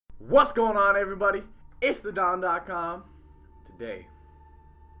What's going on, everybody? It's thedon.com. Today,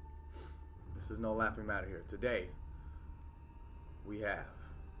 this is no laughing matter here. Today, we have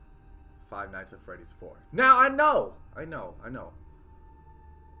Five Nights at Freddy's 4. Now, I know.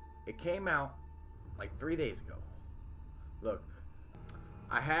 It came out like 3 days ago. Look,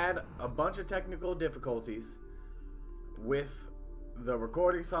 I had a bunch of technical difficulties with the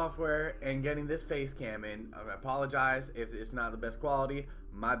recording software and getting this face cam in. I apologize if it's not the best quality.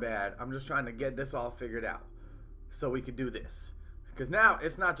 My bad. I'm just trying to get this all figured out so we could do this. Because now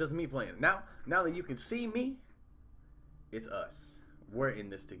it's not just me playing. Now that you can see me, it's us. We're in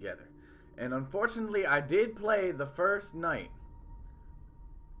this together. And unfortunately, I did play the first night.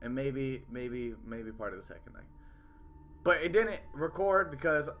 And maybe part of the second night. But it didn't record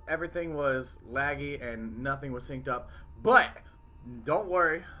because everything was laggy and nothing was synced up. But don't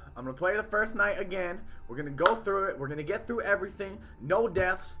worry, I'm going to play the first night again. We're going to go through it. We're going to get through everything. No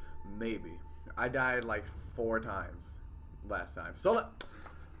deaths. Maybe. I died like 4 times last time. So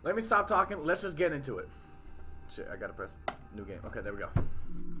let me stop talking. Let's just get into it. Shit, I got to press new game. Okay, there we go.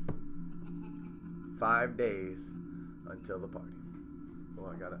 5 days until the party.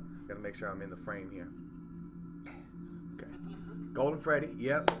 Well, I gotta make sure I'm in the frame here. Okay. Golden Freddy.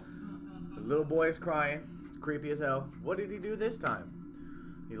 Yep. The little boy is crying. It's creepy as hell. What did he do this time?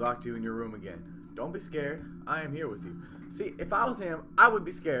 He locked you in your room again. Don't be scared. I am here with you. See, if I was him, I would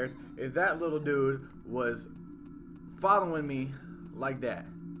be scared if that little dude was following me like that.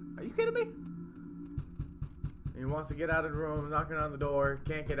 Are you kidding me? He wants to get out of the room, knocking on the door,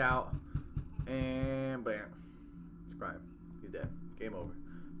 can't get out, and bam. He's crying. He's dead. Game over.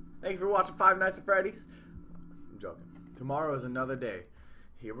 Thank you for watching Five Nights at Freddy's. I'm joking. Tomorrow is another day.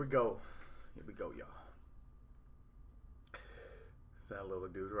 Here we go. Here we go, y'all. It's that little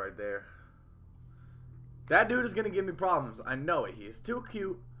dude right there. That dude is going to give me problems. I know it. He is too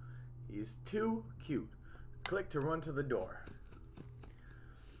cute. He is too cute. Click to run to the door.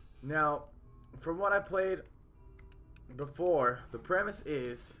 Now, from what I played before, the premise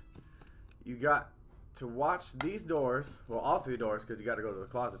is you got to watch these doors. Well, all 3 doors, because you got to go to the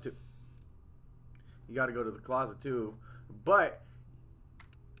closet too. You got to go to the closet too. But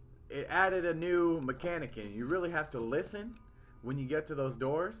it added a new mechanic in. You really have to listen when you get to those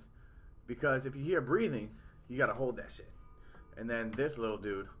doors, because if you hear breathing, you gotta hold that shit. And then this little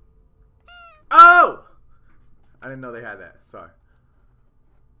dude. Oh! I didn't know they had that. Sorry.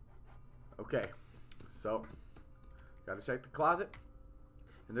 Okay. So, gotta check the closet.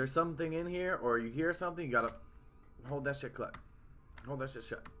 And there's something in here, or you hear something, you gotta hold that shit shut. Hold that shit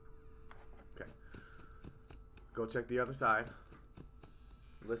shut. Okay. Go check the other side.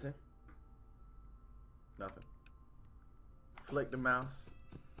 Listen. Nothing. Flick the mouse.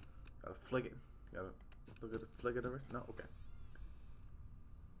 Gotta flick it. Gotta look at the flick of the wrist. No, okay.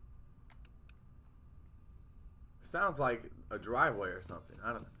 Sounds like a driveway or something.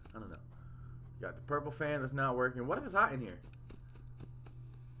 I don't know. You got the purple fan that's not working. What if it's hot in here?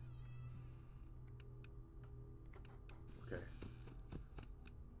 Okay.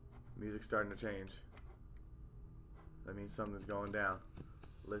 Music's starting to change. That means something's going down.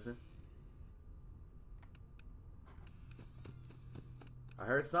 Listen. I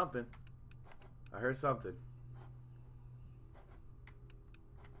heard something. I heard something.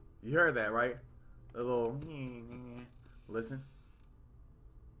 You heard that, right? A little. Listen.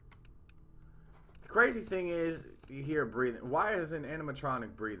 The crazy thing is, you hear breathing. Why is an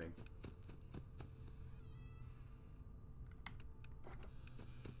animatronic breathing?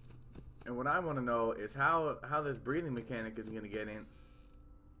 And what I want to know is how this breathing mechanic is going to get in.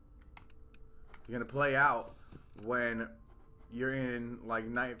 It's going to play out when you're in like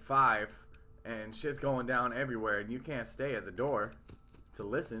night 5 and shit's going down everywhere and you can't stay at the door to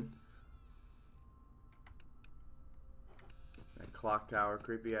listen. That clock tower,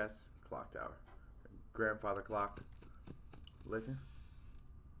 creepy ass clock tower. Grandfather clock. Listen.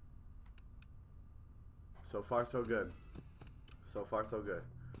 So far so good. So far so good.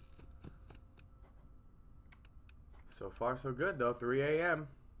 So far so good though. 3 a.m.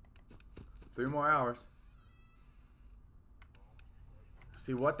 3 more hours.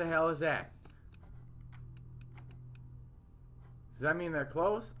 See, what the hell is that? Does that mean they're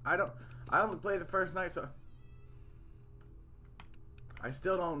close? I don't play the first night, so I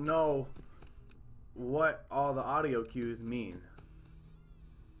still don't know what all the audio cues mean.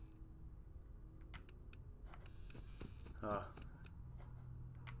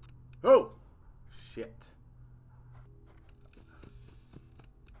 Oh shit.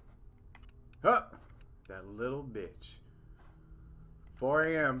 Huh. That little bitch. 4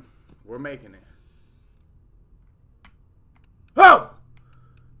 a.m. We're making it. Oh!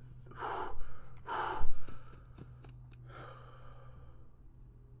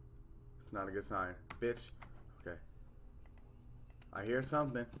 It's not a good sign. Bitch. Okay. I hear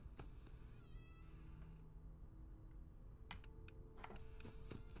something.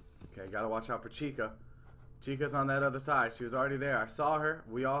 Okay, gotta watch out for Chica. Chica's on that other side. She was already there. I saw her.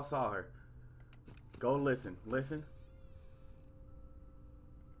 We all saw her. Go listen. Listen.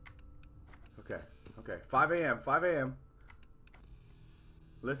 Okay. Okay. 5 a.m. 5 a.m.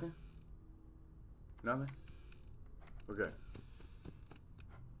 Listen. Nothing? We're good.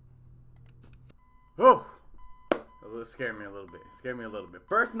 Oh! It scared me a little bit. Scared me a little bit.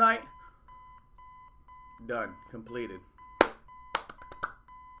 First night. Done. Completed.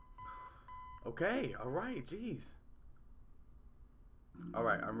 Okay. Alright. Jeez.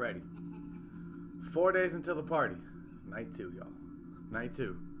 Alright. I'm ready. 4 days until the party. Night 2, y'all. Night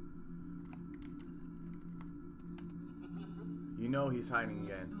 2. You know he's hiding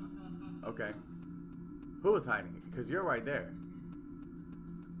again. Okay. Who is hiding? Because you're right there.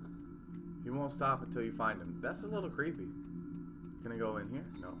 He won't stop until you find him. That's a little creepy. Can I go in here?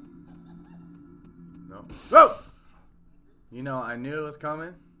 No. No. Whoa! You know, I knew it was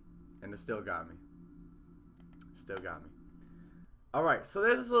coming, and it still got me. Still got me. Alright, so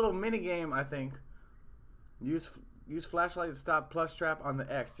there's this little mini game, I think. Use flashlight to stop plus trap on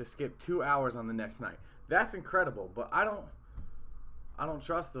the X to skip 2 hours on the next night. That's incredible, but I don't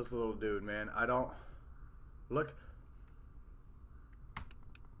trust this little dude, man. I don't. Look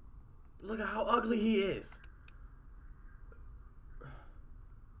at how ugly he is.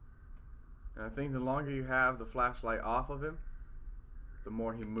 And I think the longer you have the flashlight off of him, the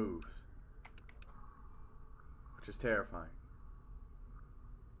more he moves. Which is terrifying.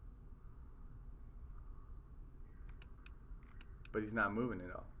 But he's not moving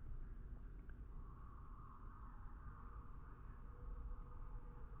at all.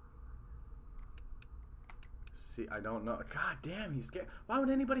 See, I don't know. God damn, he's scared. Why would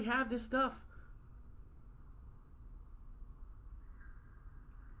anybody have this stuff?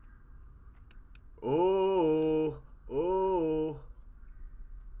 Oh, oh.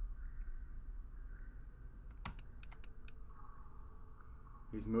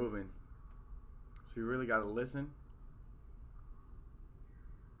 He's moving. So you really gotta listen.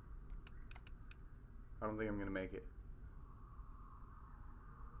 I don't think I'm gonna make it.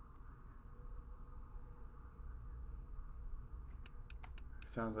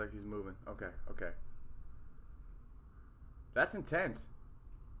 Sounds like he's moving. Okay, okay. That's intense.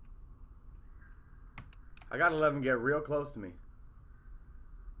 I gotta let him get real close to me.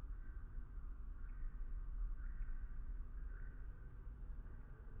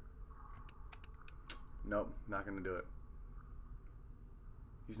 Nope, not gonna do it.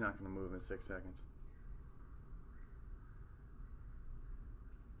 He's not gonna move in 6 seconds.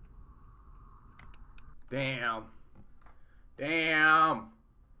 Damn. Damn.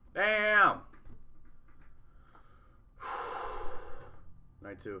 Damn.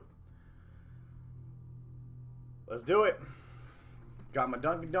 Night 2. Let's do it. Got my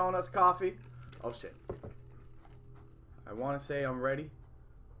Dunkin' Donuts coffee. Oh shit. I want to say I'm ready,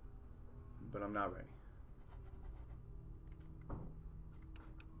 but I'm not ready.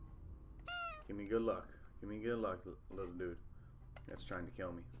 Give me good luck. Give me good luck, little dude. That's trying to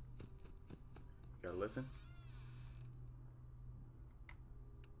kill me. You gotta listen.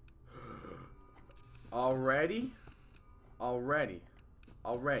 Already? Already.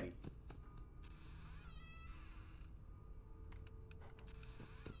 Already.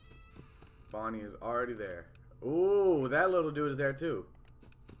 Bonnie is already there. Ooh, that little dude is there too.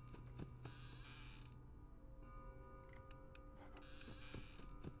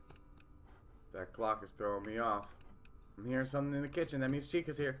 That clock is throwing me off. I'm hearing something in the kitchen. That means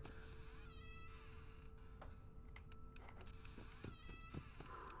Chica's here.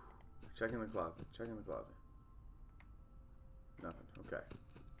 Checking the closet. Checking the closet. Nothing. Okay.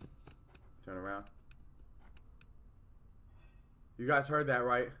 Turn around. You guys heard that,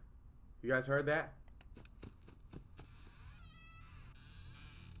 right? You guys heard that?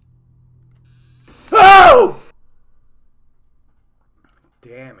 Oh!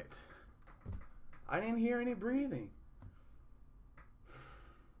 Damn it. I didn't hear any breathing.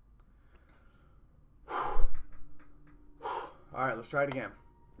 Alright, let's try it again.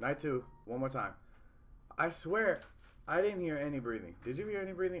 Night 2. One more time. I swear, I didn't hear any breathing. Did you hear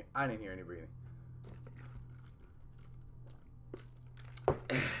any breathing? I didn't hear any breathing.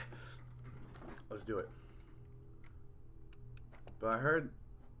 Let's do it. But I heard,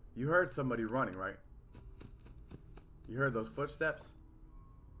 you heard somebody running, right? You heard those footsteps?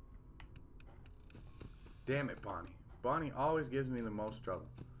 Damn it, Bonnie. Bonnie always gives me the most trouble.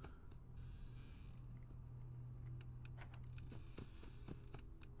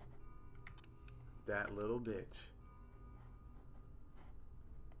 that little bitch.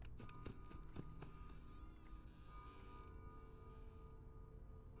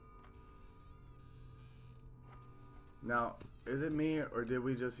 Now, is it me or did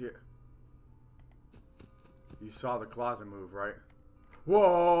we just hear? You saw the closet move, right?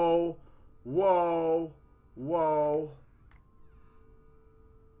 Whoa! Whoa! Whoa!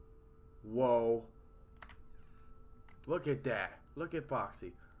 Whoa! Look at that! Look at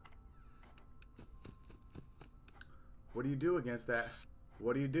Foxy. What do you do against that?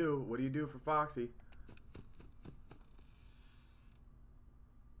 What do you do? What do you do for Foxy?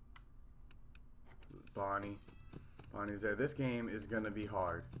 Bonnie. Bonnie's there. This game is gonna be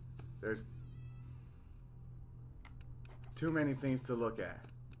hard. There's too many things to look at.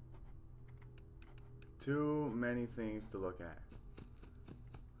 Too many things to look at.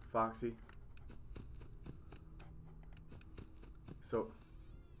 Foxy. So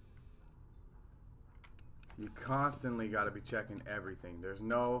you constantly got to be checking everything. There's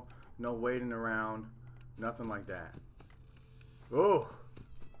no waiting around, nothing like that. Oh,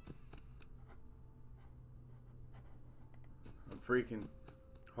 I'm freaking.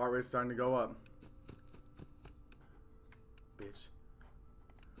 Heart rate's starting to go up. Bitch.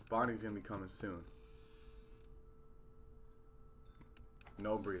 Bonnie's gonna be coming soon.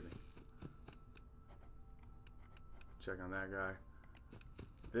 No breathing. Check on that guy.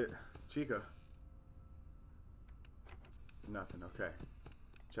 Chica. Nothing. Okay.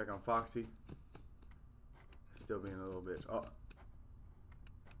 Check on Foxy. Still being a little bitch. Oh.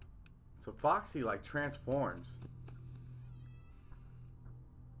 So Foxy like transforms.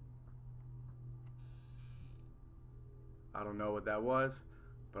 I don't know what that was,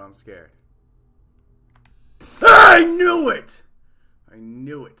 but I'm scared. I knew it! I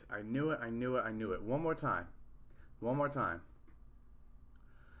knew it. I knew it. I knew it. I knew it. One more time. One more time.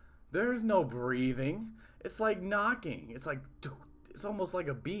 There's no breathing. It's like knocking. It's like, it's almost like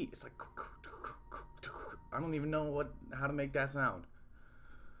a beat. It's like, I don't even know how to make that sound.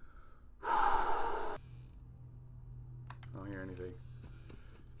 I don't hear anything.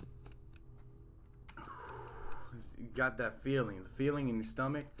 You got that feeling, the feeling in your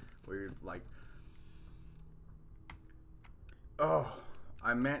stomach where you're like, oh,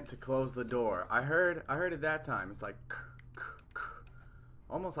 I meant to close the door. I heard it that time. It's like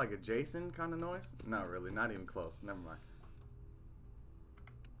almost like a Jason kind of noise. Not really, not even close. Never mind.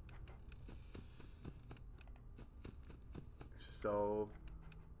 It's just so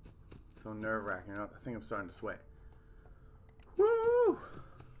nerve-wracking. I think I'm starting to sweat. Woo!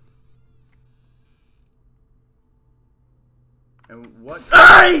 And what?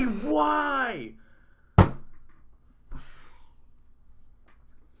 Hey, why?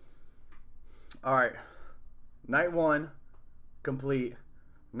 All right, night 1 complete.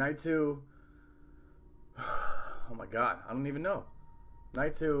 Night 2. Oh my God, I don't even know.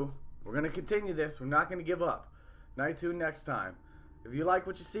 Night 2. We're gonna continue this. We're not gonna give up. Night 2 next time. If you like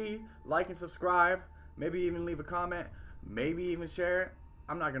what you see, like and subscribe. Maybe even leave a comment. Maybe even share it.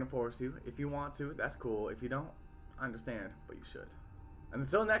 I'm not gonna force you. If you want to, that's cool. If you don't, I understand, but you should. And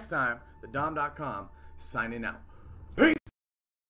until next time, thedom.com signing out.